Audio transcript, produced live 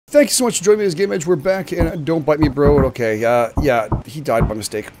Thank you so much for joining me as GameEdged. We're back, and don't bite me, bro. Okay, yeah, he died by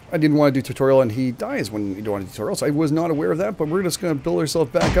mistake. I didn't want to do tutorial, and he dies when you don't want to do tutorial, so I was not aware of that, but we're just going to build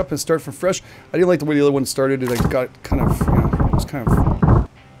ourselves back up and start from fresh. I didn't like the way the other one started, and I got kind of, it was kind of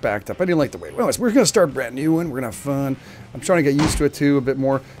backed up. I didn't like the way it was. We're going to start brand new one. We're going to have fun. I'm trying to get used to it, too, a bit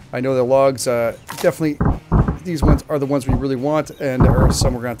more. I know the logs, definitely... These ones are the ones we really want, and there are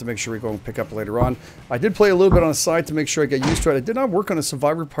some we're going to have to make sure we go and pick up later on. I did play a little bit on the side to make sure I get used to it. I did not work on the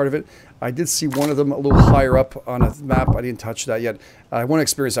survivor part of it. I did see one of them a little higher up on a map. I didn't touch that yet. I want to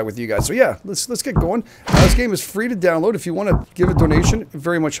experience that with you guys. So yeah, let's get going. This game is free to download. If you want to give a donation,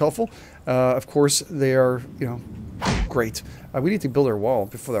 very much helpful. Of course, they are, great. We need to build our wall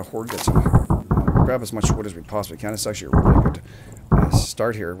before that horde gets in. Grab as much wood as we possibly can. It's actually a really good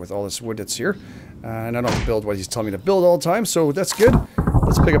start here with all this wood that's here. And I don't have to build what he's telling me to build all the time, so that's good.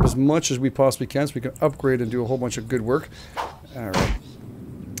 Let's pick up as much as we possibly can so we can upgrade and do a whole bunch of good work. Alright.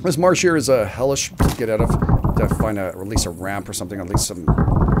 This marsh here is hellish to get out of. To find at least a ramp or something, at least some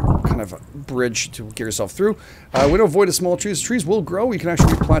kind of a bridge to get yourself through. We don't avoid the small trees. Trees will grow. We can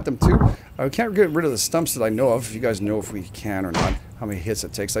actually replant them too. We can't get rid of the stumps that I know of. If you guys know if we can or not, how many hits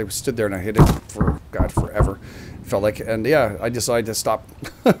it takes. I stood there and I hit it for, God, forever. Felt like, and yeah, I decided to stop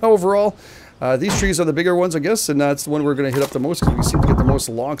overall. These trees are the bigger ones, I guess, and that's the one we're going to hit up the most because we seem to get the most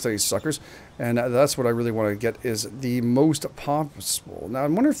logs out of these suckers. And that's what I really want to get is the most possible. Now, I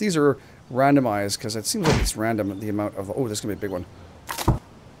wonder if these are randomized because it seems like it's random, the amount of... Oh, this is going to be a big one.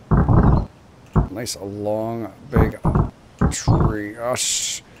 Nice, long, big tree. Oh,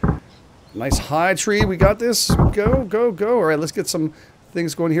 nice high tree. We got this. Go, go, go. All right, let's get some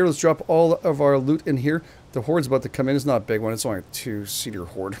things going here. Let's drop all of our loot in here. The horde's about to come in. It's not a big one. It's only a 2-seater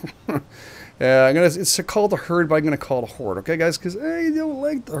horde. It's called a herd, but I'm going to call it a horde, okay, guys? Because I don't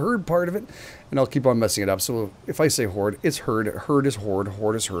like the herd part of it. And I'll keep on messing it up. So if I say horde, it's herd. Herd is horde.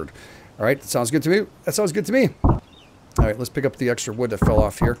 Horde is herd. All right, that sounds good to me. That sounds good to me. All right, let's pick up the extra wood that fell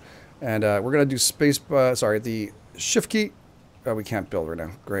off here. And we're going to do the shift key. We can't build right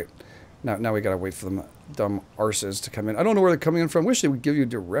now. Great. Now we got to wait for them dumb arses to come in. I don't know where they're coming in from. Wish they would give you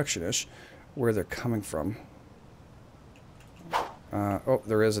direction-ish where they're coming from. Oh,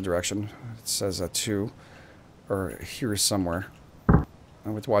 there is a direction. It says 2. Or here somewhere. I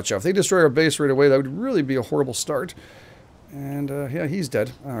would watch out. If they destroy our base right away, that would really be a horrible start. And, yeah, he's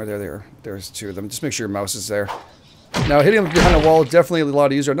dead. Oh, there they are. There's 2 of them. Just make sure your mouse is there. Now, hitting them behind a wall, definitely a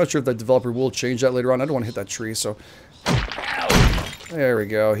lot easier. I'm not sure if the developer will change that later on. I don't want to hit that tree, so... There we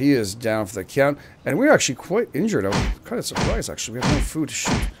go. He is down for the count. And we're actually quite injured. I'm kind of surprised, actually. We have no food to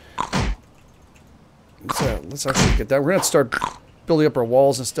shoot. Let's actually get that. We're going to start building up our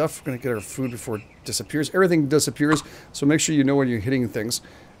walls and stuff. We're going to get our food before it disappears. Everything disappears, so make sure you know when you're hitting things.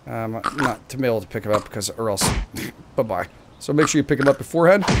 Not to be able to pick them up, or else, bye-bye. So make sure you pick them up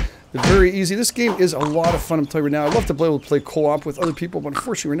beforehand. They're very easy. This game is a lot of fun, I'm telling you right now. I'd love to be able to play co-op with other people, but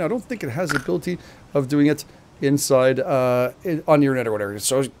unfortunately right now, I don't think it has the ability of doing it inside, on the internet or whatever.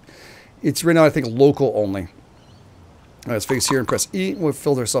 So it's right now, I think, local only. Let's face here and press E. We'll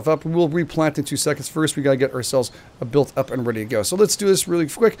fill ourselves up. We'll replant in 2 seconds. First, we got to get ourselves built up and ready to go. So let's do this really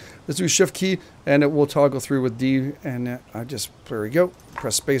quick. Let's do shift key, and we'll toggle through with D. And there we go.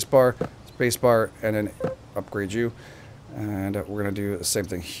 Press spacebar, and then upgrade you. And we're going to do the same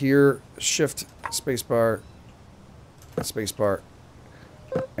thing here. Shift, spacebar,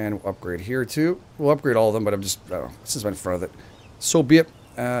 and we'll upgrade here too. We'll upgrade all of them, but I'm just, since I'm in front of it. So be it.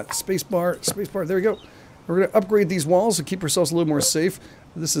 Spacebar, there we go. We're going to upgrade these walls to keep ourselves a little more safe.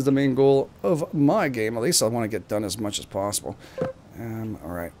 This is the main goal of my game. At least I want to get done as much as possible.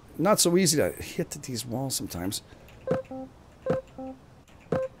 Alright. Not so easy to hit these walls sometimes.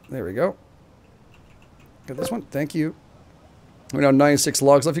 There we go. Got this one. Thank you. We're now 96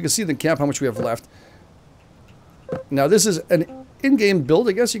 logs left. You can see the camp how much we have left. Now this is an in-game build,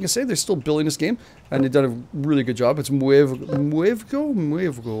 I guess you can say. They're still building this game, and they've done a really good job. It's Muevgo,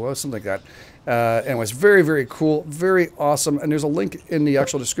 something like that. Anyway, it's very, very cool, very awesome, and there's a link in the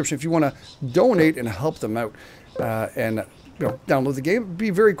actual description if you want to donate and help them out and download the game. It'd be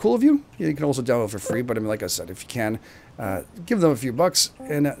very cool of you. You can also download for free, but I mean, like I said, if you can, give them a few bucks,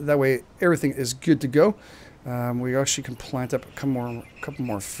 and that way everything is good to go. We actually can plant up a couple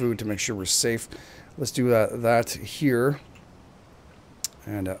more food to make sure we're safe. Let's do that here.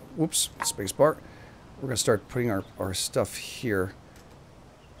 And, whoops, spacebar. We're going to start putting our stuff here.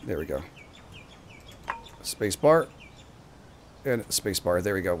 There we go. Spacebar. And spacebar.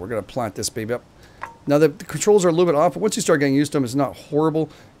 There we go. We're going to plant this baby up. Now, the controls are a little bit off, but once you start getting used to them, it's not horrible.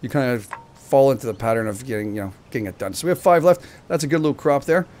 You kind of fall into the pattern of getting it done. So we have 5 left. That's a good little crop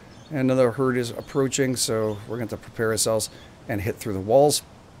there. And another herd is approaching, so we're going to prepare ourselves and hit through the walls.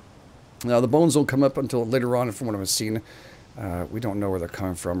 Now, the bones don't come up until later on, from what I've seen. We don't know where they're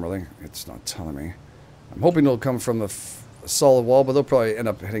coming from, really. It's not telling me. I'm hoping they'll come from the solid wall, but they'll probably end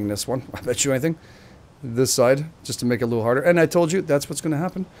up hitting this one. I bet you anything. This side, just to make it a little harder. And I told you, that's what's going to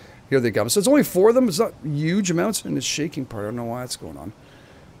happen. Here they come. So it's only 4 of them. It's not huge amounts. And the shaking part, I don't know why it's going on.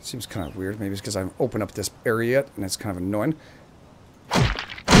 It seems kind of weird. Maybe it's because I haven't opened up this area yet, and it's kind of annoying.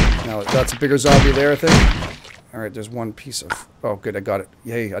 Now, that's a bigger zombie there, I think. All right, there's one piece of... Oh, good, I got it.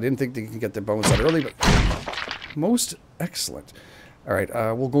 Yay, I didn't think they can get the bones out early, but... Most excellent. All right,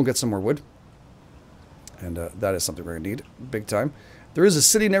 we'll go and get some more wood. And that is something we're going to need, big time. There is a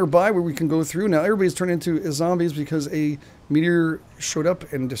city nearby where we can go through. Now, everybody's turned into zombies because a meteor showed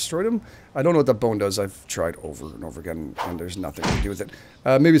up and destroyed them. I don't know what that bone does. I've tried over and over again, and there's nothing to do with it.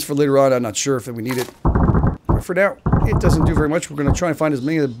 Maybe it's for later on. I'm not sure if we need it. But for now, it doesn't do very much. We're going to try and find as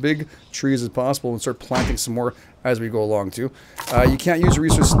many of the big trees as possible and start planting some more as we go along, too. You can't use the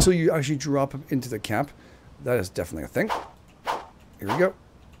resources until you actually drop them into the camp. That is definitely a thing. Here we go.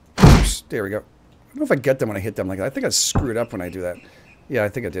 Oops, there we go. I don't know if I get them when I hit them like that. I think I screwed up when I do that. Yeah, I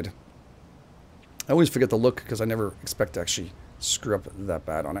think I did. I always forget to look because I never expect to actually screw up that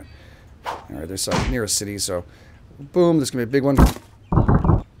bad on it. Alright, there's near a city, so boom, this is going to be a big one.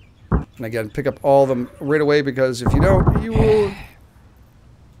 And again, pick up all of them right away because if you don't, you will...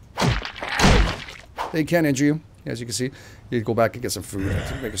 They can injure you, as you can see. You go back and get some food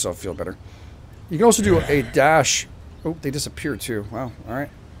to make yourself feel better. You can also do a dash. Oh, they disappear too. Wow, alright.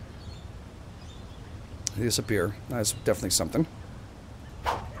 They disappear. That's definitely something.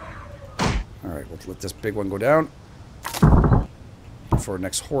 Alright, we'll let this big one go down. Before our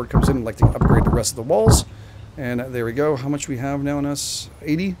next horde comes in, I'd like to upgrade the rest of the walls. And there we go. How much we have now on us?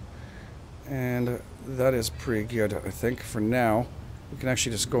 80. And that is pretty good, I think, for now. We can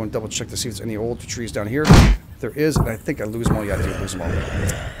actually just go and double check to see if there's any old trees down here. There is, and I think I lose them all. Yeah, I do lose them all.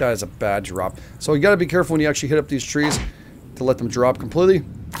 That is a bad drop. So you got to be careful when you actually hit up these trees to let them drop completely.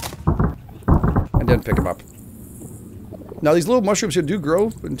 And then pick them up. Now, these little mushrooms here do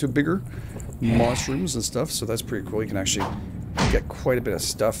grow into bigger mushrooms and stuff, so that's pretty cool. You can actually get quite a bit of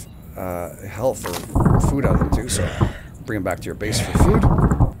stuff, health or food out of them too, so bring them back to your base for food.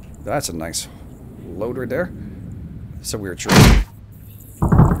 That's a nice load right there. It's a weird tree.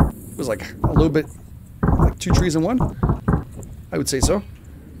 It was like a little bit, like 2 trees in one. I would say so.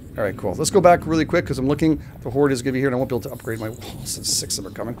 Alright, cool. Let's go back really quick because I'm looking. The horde is going to be here and I won't be able to upgrade my walls since 6 of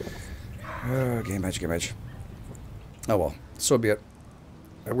them are coming. GameEdged. Oh well, so be it.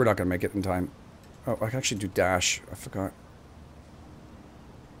 We're not going to make it in time. Oh, I can actually do dash. I forgot.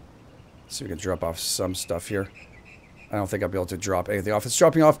 Let's see if we can drop off some stuff here. I don't think I'll be able to drop anything off. It's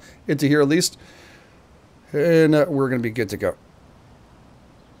dropping off into here at least. And we're going to be good to go.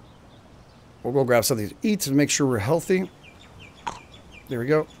 We'll go grab something to eat to make sure we're healthy. There we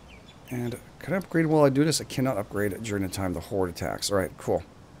go. And can I upgrade while I do this? I cannot upgrade during the time the horde attacks. Alright, cool.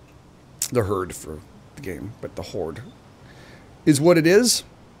 The herd for the game, but the horde is what it is.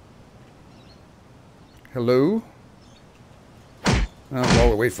 Hello? While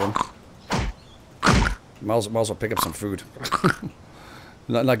we wait for him. Might as well pick up some food.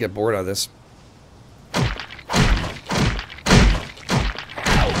 not get bored out of this.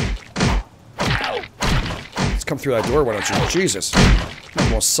 Let's come through that door, why don't you? Jesus. Not the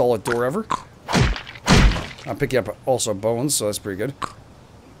most solid door ever. I'm picking up also bones, so that's pretty good.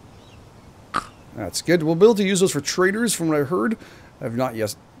 That's good. We'll be able to use those for traders from what I heard. I've not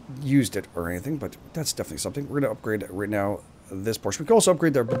yet used it or anything, but that's definitely something. We're going to upgrade right now this portion. We can also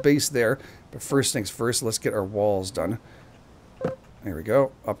upgrade our base there, but first things first, let's get our walls done. There we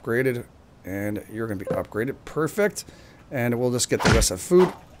go. Upgraded, and you're going to be upgraded. Perfect. And we'll just get the rest of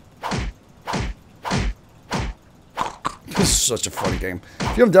food. This is such a fun game.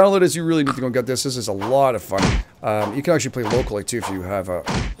 If you haven't downloaded this, you really need to go get this. This is a lot of fun. You can actually play locally, too, if you have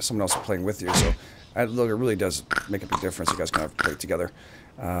someone else playing with you. So, look, it really does make a big difference. You guys can play together.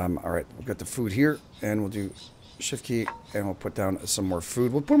 Alright, we'll get the food here, and we'll do shift key, and we'll put down some more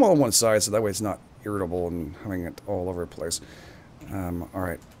food. We'll put them all on one side, so that way it's not irritable and having it all over the place.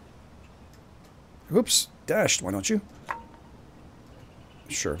 Alright. Oops, dashed, why don't you?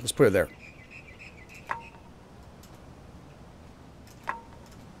 Sure, let's put it there.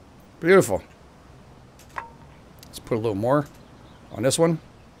 Beautiful. Let's put a little more on this one.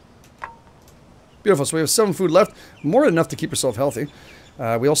 Beautiful, so we have 7 food left. More than enough to keep yourself healthy.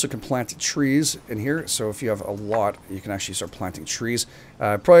 We also can plant trees in here, so if you have a lot, you can actually start planting trees.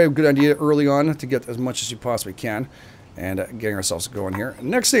 Probably a good idea early on to get as much as you possibly can, and getting ourselves going here.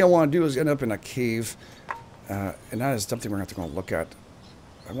 Next thing I want to do is end up in a cave, and that is something we're going to have to go look at.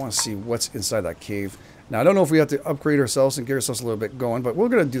 I want to see what's inside that cave. Now, I don't know if we have to upgrade ourselves and get ourselves a little bit going, but we're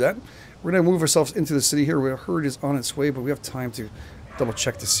going to do that. We're going to move ourselves into the city here. We heard is on its way, but we have time to double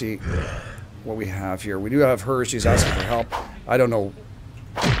check to see what we have here. We do have her. She's asking for help. I don't know.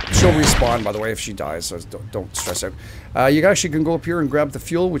 She'll respawn, by the way, if she dies, so don't stress out. You actually can go up here and grab the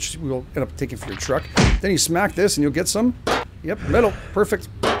fuel, which we'll end up taking for your truck. Then you smack this, and you'll get some. Yep, metal. Perfect.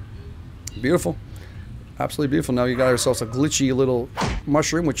 Beautiful. Absolutely beautiful. Now you got ourselves a glitchy little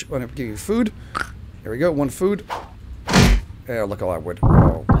mushroom, which will end up giving you food. There we go. 1 food. Yeah, look at all that wood.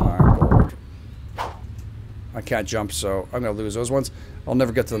 Oh, my lord. I can't jump, so I'm going to lose those ones. I'll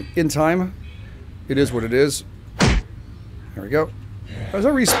never get to them in time. It is what it is. There we go. Does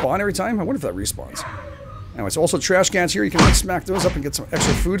that respawn every time? I wonder if that respawns. Anyway, so also trash cans here. You can smack those up and get some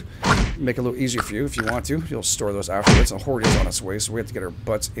extra food. Make it a little easier for you if you want to. You'll store those afterwards. A horde is on its way, so we have to get our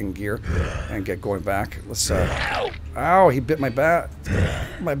butts in gear and get going back. Let's, ow, he bit my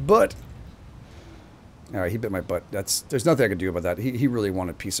my butt. Alright, he bit my butt. There's nothing I can do about that. He really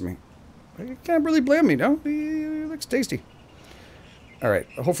wanted a piece of me. I can't really blame me, no? He looks tasty. Alright,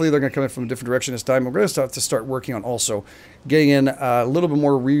 hopefully they're going to come in from a different direction this time. We're going to have to start working on also getting in a little bit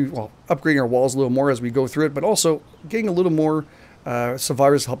more, upgrading our walls a little more as we go through it, but also getting a little more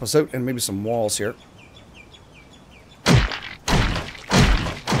survivors to help us out, and maybe some walls here. There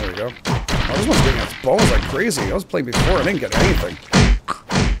we go. Oh, this one's getting its bones like crazy. I was playing before, I didn't get anything.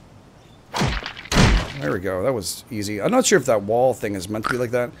 There we go. That was easy. I'm not sure if that wall thing is meant to be like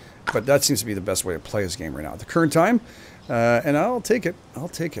that, but that seems to be the best way to play this game right now at the current time. And I'll take it. I'll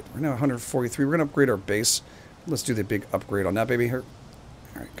take it. We're now 143. We're going to upgrade our base. Let's do the big upgrade on that, baby. Here.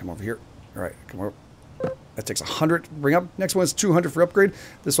 All right, come over here. All right, come over. That takes 100 to bring up. Next one is 200 for upgrade.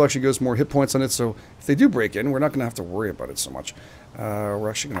 This will actually give us more hit points on it, so if they do break in, we're not going to have to worry about it so much. We're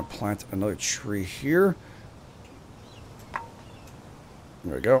actually going to plant another tree here.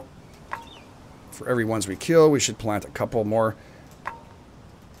 There we go. For every ones we kill, we should plant a couple more.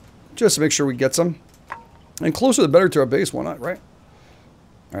 Just to make sure we get some. And closer the better to our base, why not, right?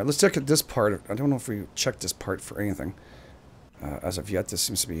 Alright, let's check at this part. I don't know if we checked this part for anything. As of yet, this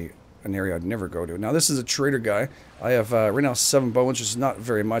seems to be an area I'd never go to. Now, this is a trader guy. I have, right now, 7 bones, which is not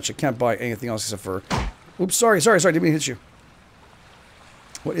very much. I can't buy anything else except for... Oops, sorry, didn't mean to hit you.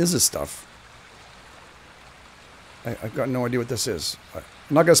 What is this stuff? I've got no idea what this is. I'm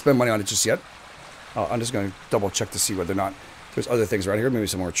not going to spend money on it just yet. I'm just going to double check to see whether or not there's other things around here. Maybe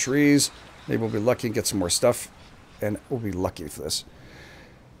some more trees. Maybe we'll be lucky and get some more stuff. And we'll be lucky for this.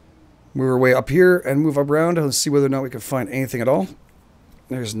 Move our way up here and move up around. Let's see whether or not we can find anything at all.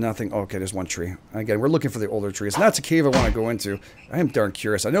 There's nothing. Okay, there's one tree. Again, we're looking for the older trees. And that's a cave I want to go into. I am darn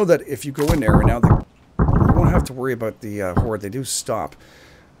curious. I know that if you go in there right now, you won't have to worry about the horde. They do stop.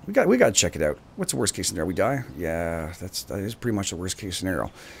 We got to check it out. What's the worst case scenario? We die? Yeah, that is pretty much the worst case scenario.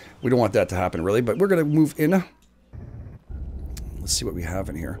 We don't want that to happen, really, but we're going to move in. Let's see what we have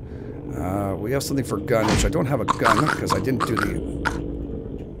in here. We have something for gun, which I don't have a gun, because I didn't do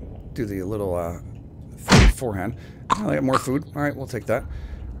the little thing beforehand. Oh, I got more food. All right, we'll take that.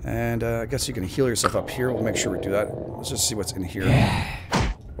 And I guess you can heal yourself up here. We'll make sure we do that. Let's just see what's in here.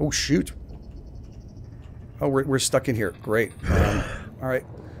 Oh, shoot. Oh, we're stuck in here. Great. All right.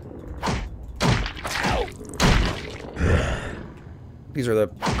 These are the...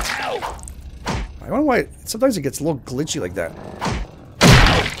 I don't know why... Sometimes it gets a little glitchy like that.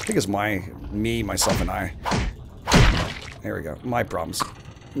 I think it's myself, and I. There we go. My problems.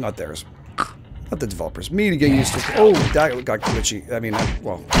 Not theirs. Not the developers. Me to get used to... Oh, that got glitchy. I mean,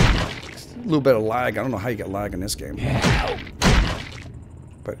 well... A little bit of lag. I don't know how you get lag in this game.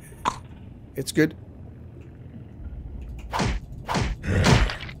 But... It's good.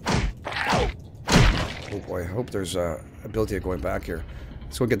 Oh boy, I hope there's ability of going back here.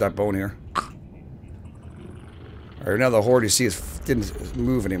 Let's go get that bone here. Alright, now the horde you see didn't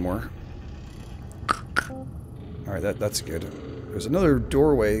move anymore. Alright, that's good. There's another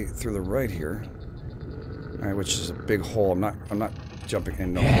doorway through the right here. Alright, which is a big hole. I'm not jumping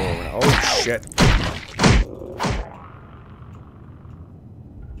in the hole. Oh shit.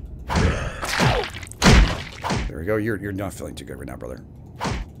 There we go. You're not feeling too good right now, brother.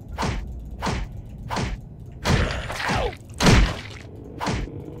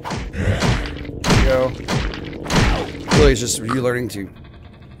 Really, it's just you learning to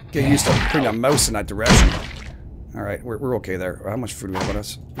get used to putting a mouse in that direction. All right, we're okay there. How much food do we have on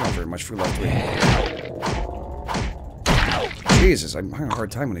us? We don't have very much food left. Jesus, I'm having a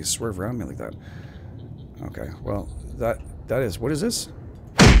hard time when they swerve around me like that. Okay, well, that is... What is this?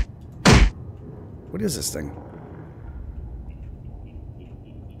 What is this thing?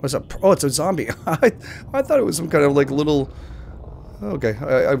 What's up? Oh, it's a zombie. I thought it was some kind of like little Okay,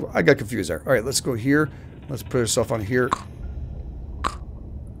 I got confused there. All right, let's go here. Let's put ourselves on here.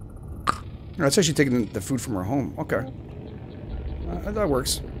 No, it's actually taking the food from our home. Okay. That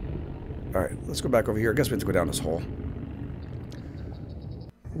works. All right, let's go back over here. I guess we have to go down this hole.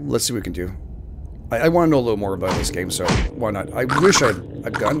 Let's see what we can do. I want to know a little more about this game, so why not? I wish I had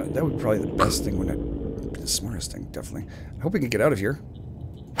a gun. That would be probably the best thing, wouldn't it? Be the smartest thing, definitely. I hope we can get out of here.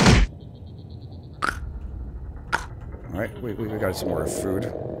 All right, we got some more food.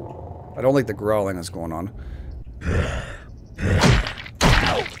 I don't like the growling that's going on.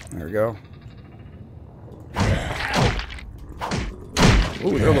 There we go.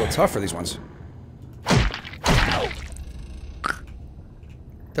 Ooh, they're a little tougher, these ones.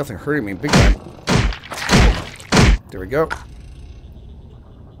 Definitely hurting me big time. There we go.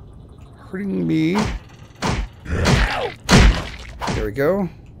 Hurting me. There we go.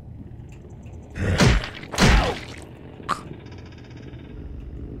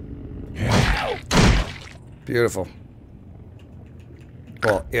 Beautiful.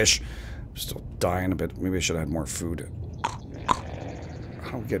 Well, ish. I'm still dying a bit. Maybe I should have had more food.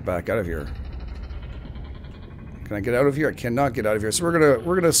 How do we get back out of here? Can I get out of here? I cannot get out of here. So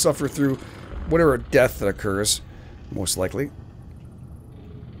we're gonna suffer through whatever death that occurs, most likely.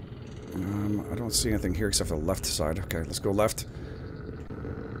 I don't see anything here except for the left side. Okay, let's go left.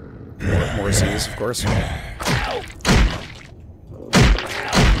 More Z's, of course.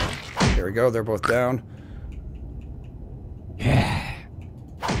 There we go. They're both down.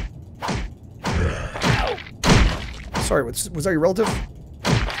 Sorry, was that your relative?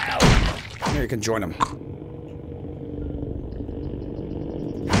 Here, you can join him.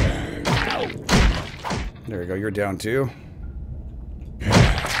 There you go, you're down too.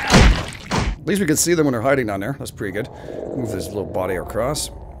 At least we can see them when they're hiding down there. That's pretty good. Move this little body across.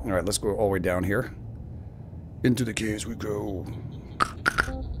 Alright, let's go all the way down here. Into the caves we go.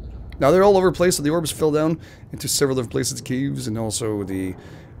 Now they're all over the place, so the orbs fell down into several different places, caves, and also the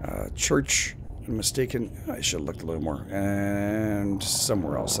church. I'm mistaken. I should have looked a little more. And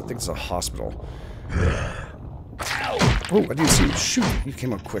somewhere else. I think it's a hospital. Oh, I didn't see him. Shoot, he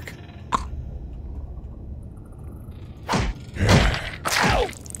came up quick.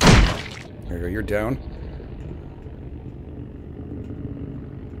 There you go, you're down.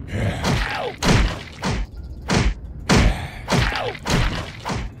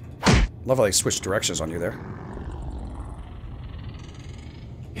 Love how they switch directions on you there.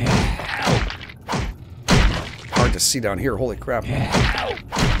 Hard to see down here, holy crap.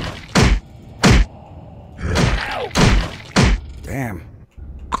 Damn.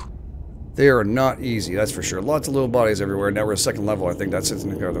 They are not easy, that's for sure. Lots of little bodies everywhere. Now we're at second level, I think that's it.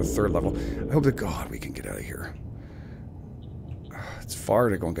 Going to go to the third level. I hope to God we can get out of here. It's far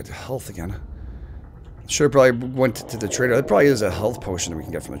to go and get to health again. Should have probably went to the trader. That probably is a health potion that we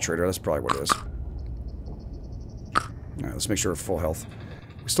can get from the trader. That's probably what it is. Alright, let's make sure we're full health.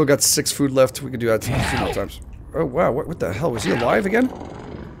 We still got 6 food left. We can do that a few more times. Oh, wow. What the hell? Was he alive again?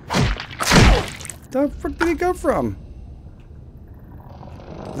 Where the frick did he come from?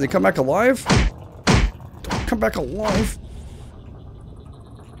 Did he come back alive? Don't come back alive.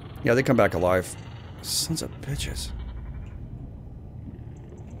 Yeah, they come back alive. Sons of bitches.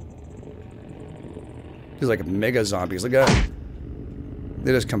 He's like mega zombies. Look at that.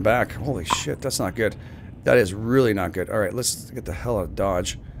 They just come back. Holy shit, that's not good. That is really not good. Alright, let's get the hell out of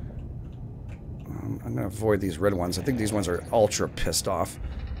Dodge. I'm going to avoid these red ones. I think these ones are ultra pissed off.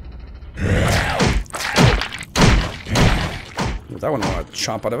 That one want to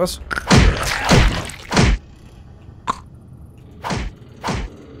chomp out of us.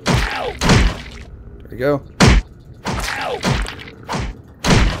 There we go.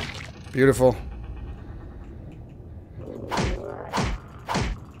 Beautiful.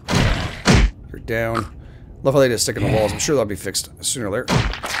 You're down. Love how they just stick in the walls. I'm sure that'll be fixed sooner or later.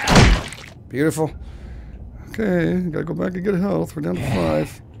 Beautiful. Okay, gotta go back and get health. We're down to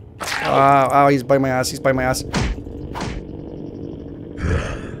 5. Oh, he's biting my ass. He's biting my ass.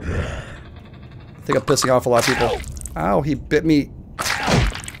 I think I'm pissing off a lot of people. Ow, he bit me.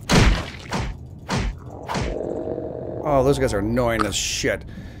 Oh, those guys are annoying as shit.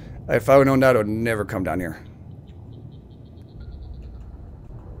 If I would have known that, I would never come down here.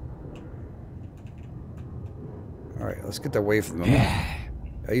 Alright, let's get away from him.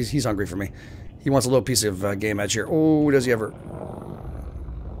 He's hungry for me. He wants a little piece of GameEdged here. Oh, does he ever...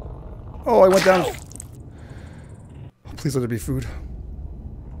 Oh, I went down. Oh, please let there be food.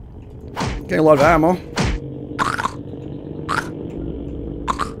 Getting a lot of ammo.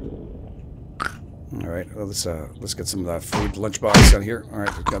 Alright, well, let's get some of that food lunchbox out here.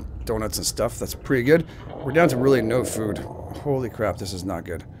 Alright, we've got donuts and stuff. That's pretty good. We're down to really no food. Holy crap, this is not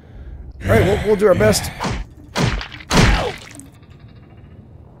good. Alright, we'll do our best.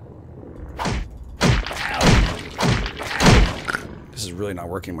 This is really not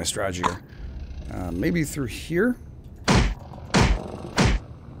working, my strategy here. Maybe through here?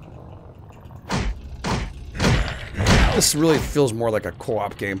 This really feels more like a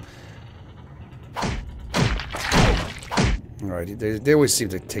co-op game. Alright, they always seem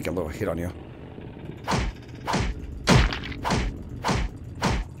to take a little hit on you.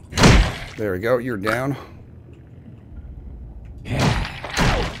 There we go, you're down.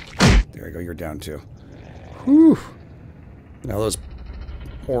 There we go, you're down too. Whew. Now those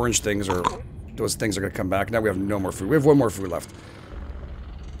orange things are... Those things are going to come back. Now we have no more food. We have one more food left.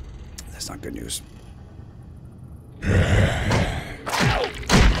 That's not good news. Maybe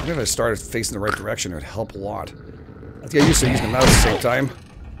if I started facing the right direction, it would help a lot. I have to get used to using the mouse at the same time.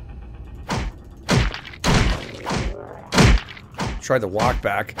 Tried to walk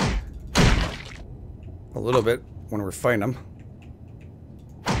back a little bit when we're fighting them.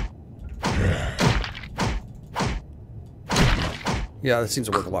 Yeah, that seems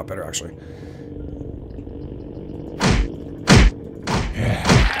to work a lot better, actually.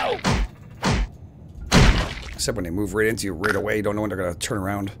 Except when they move right into you right away, you don't know when they're going to turn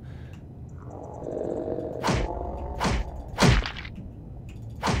around.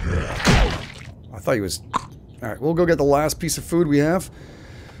 I thought he was... Alright, we'll go get the last piece of food we have.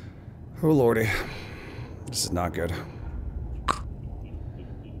 Oh, lordy. This is not good.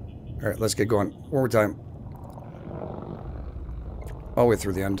 Alright, let's get going. One more time. All the way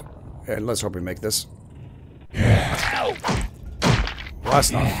through the end. And let's hope we make this. Well, that's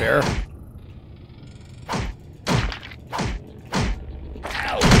not fair.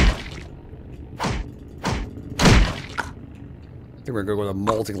 I think we're going to go with a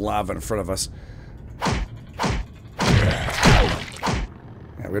molting lava in front of us.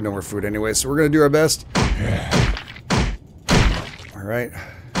 Yeah, we have no more food anyway, so we're going to do our best. Alright.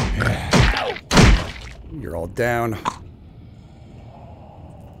 You're all down.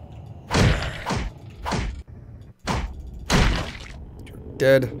 You're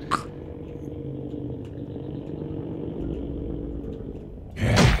dead.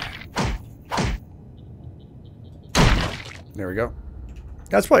 There we go.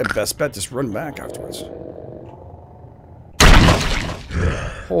 That's probably the best bet, just run back afterwards.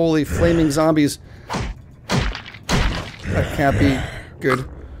 Holy flaming zombies. That can't be good.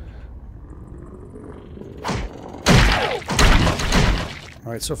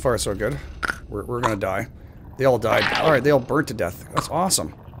 Alright, so far so good. We're gonna die. They all died. Alright, they all burnt to death. That's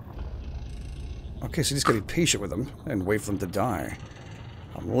awesome. Okay, so you just gotta be patient with them and wait for them to die.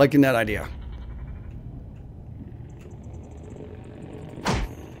 I'm liking that idea.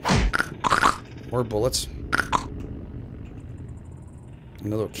 More bullets.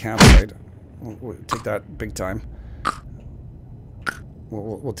 Another campsite. We'll take that big time.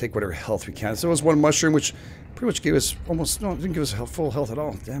 We'll take whatever health we can. So it was one mushroom, which pretty much gave us almost... No, it didn't give us full health at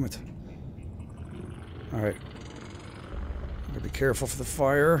all. Damn it. Alright. Gotta be careful for the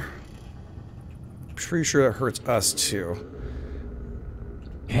fire. I'm pretty sure that hurts us, too.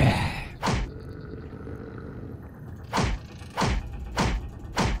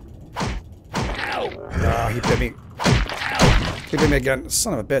 Ah, he bit me. He bit me again.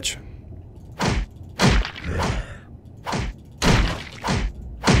 Son of a bitch.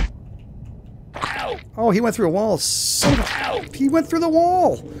 Oh, he went through a wall. Son of a... He went through the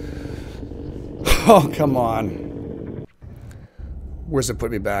wall. Oh, come on. Where's it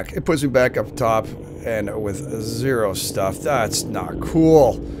put me back? It puts me back up top and with zero stuff. That's not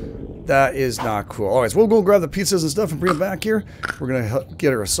cool. That is not cool. Alright, so we'll go grab the pizzas and stuff and bring it back here. We're going to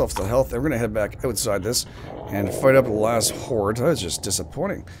get ourselves to health. And we're going to head back outside this and fight up the last horde. That's just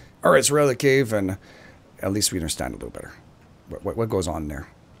disappointing. Alright, so we're out of the cave and at least we understand a little better what goes on there.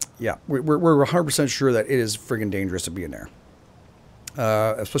 Yeah, we're 100% sure that it is friggin' dangerous to be in there.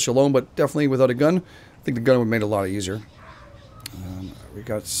 Especially alone, but definitely without a gun. I think the gun would have made it a lot easier. We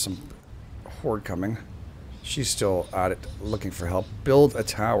got some horde coming. She's still at it, looking for help. Build a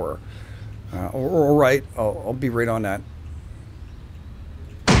tower. All right, I'll be right on that.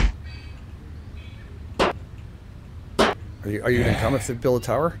 Are you gonna come if they build a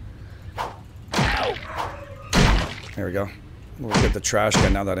tower? There we go. We'll get the trash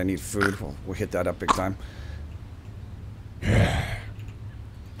can now that I need food. We'll hit that up big time. There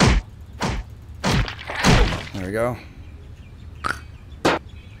we go.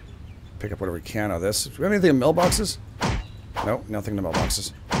 Pick up whatever we can out of this. Do we have anything in mailboxes? Nope, nothing in the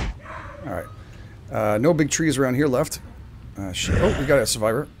mailboxes. Alright. No big trees around here left. Oh, we got a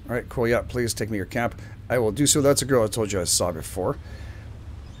survivor. Alright, cool. Yeah, please take me to your camp. I will do so. That's a girl I told you I saw before.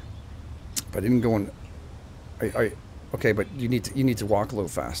 But I didn't go in... okay, but you need to walk a little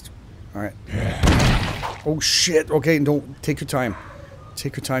fast. Alright. Oh shit! Okay, don't... Take your time.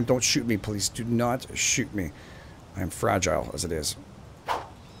 Take your time. Don't shoot me, please. Do not shoot me. I am fragile as it is.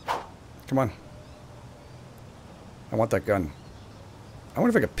 Come on. I want that gun. I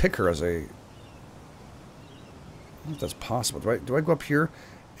wonder if I could pick her as a... I don't know if that's possible. Do I go up here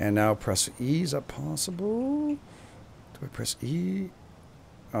and now press E? Is that possible? Do I press E?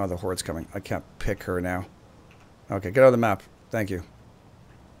 Oh, the horde's coming. I can't pick her now. Okay, get out of the map. Thank you.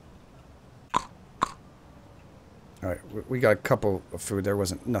 Alright, we got a couple of food. There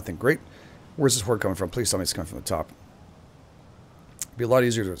wasn't nothing great. Where's this horde coming from? Please tell me it's coming from the top. It'd be a lot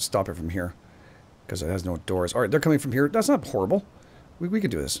easier to stop it from here. Because it has no doors. Alright, they're coming from here. That's not horrible. We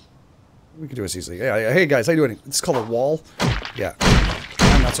can do this. We can do this easily. Hey guys, how you doing? It's called a wall. Yeah.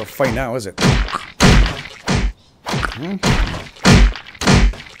 Not so fight now, is it? Hmm?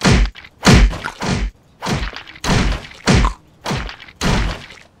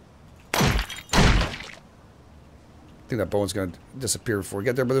 I think that bone's going to disappear before we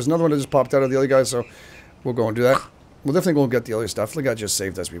get there. But there's another one that just popped out of the other guy, so we'll go and do that. We'll definitely go and get the other stuff. Look, I just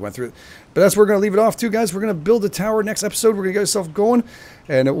saved as we went through it. But that's where we're going to leave it off, too, guys. We're going to build a tower next episode. We're going to get ourselves going.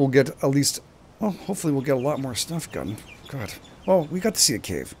 And it will get at least... Well, hopefully we'll get a lot more stuff done. God. Well, we got to see a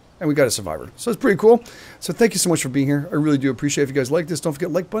cave. And we got a survivor. So it's pretty cool. So thank you so much for being here. I really do appreciate it. If you guys like this, don't forget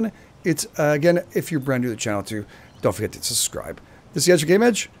the like button. It's, again, if you're brand new to the channel, too, don't forget to subscribe. This is your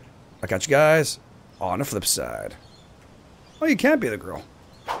GameEdged. I'll catch you guys on the flip side. Oh, you can't be the girl.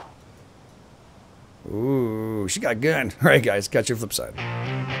 Ooh, she got a gun. All right, guys, catch you flip side.